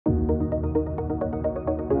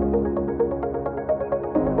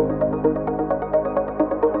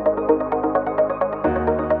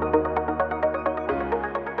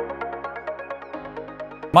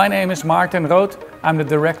My name is Maarten Rood. I'm the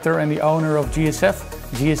director and the owner of GSF.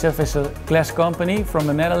 GSF is a glass company from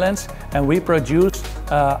the Netherlands, and we produce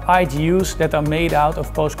IGUs that are made out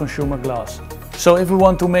of post-consumer glass. So if we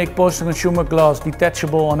want to make post-consumer glass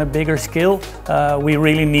detachable on a bigger scale, we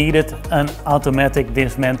really needed an automatic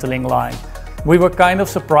dismantling line. We were kind of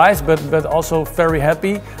surprised, but also very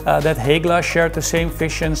happy that Hegla shared the same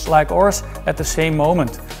visions like ours at the same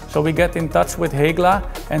moment. So we get in touch with Hegla,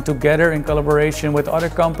 and together in collaboration with other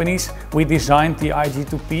companies, we designed the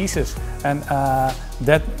IG2Pieces, and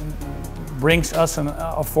that brings us an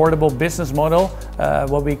affordable business model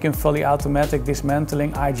where we can fully automatic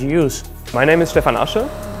dismantling IGUs. My name is Stefan Asche.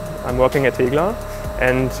 I'm working at Hegla,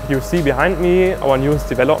 and you see behind me our newest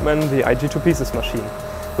development, the IG2Pieces machine.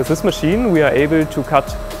 With this machine we are able to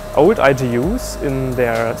cut old IGUs in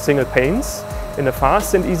their single panes in a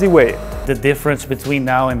fast and easy way. The difference between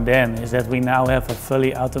now and then is that we now have a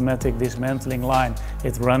fully automatic dismantling line.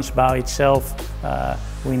 It runs by itself,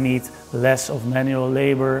 we need less of manual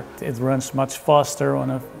labor, it runs much faster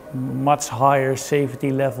on a much higher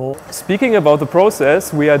safety level. Speaking about the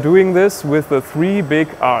process, we are doing this with the 3 big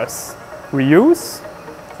R's: reuse,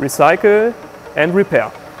 recycle and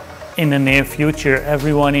repair. In the near future,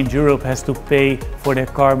 everyone in Europe has to pay for their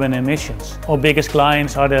carbon emissions. Our biggest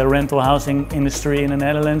clients are the rental housing industry in the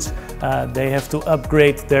Netherlands. They have to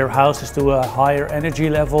upgrade their houses to a higher energy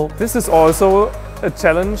level. This is also a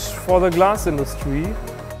challenge for the glass industry.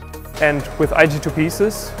 And with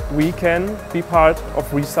IG2Pieces, we can be part of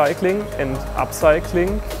recycling and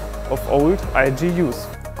upcycling of old IGUs.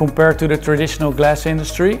 Compared to the traditional glass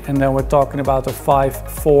industry, and then we're talking about a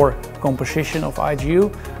 5-4 composition of IGU,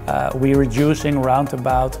 we're reducing around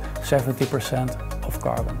about 70% of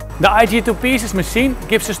carbon. The IG2Pieces machine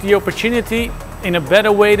gives us the opportunity, in a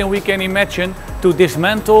better way than we can imagine, to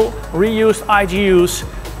dismantle reused IGUs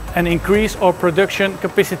and increase our production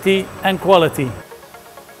capacity and quality.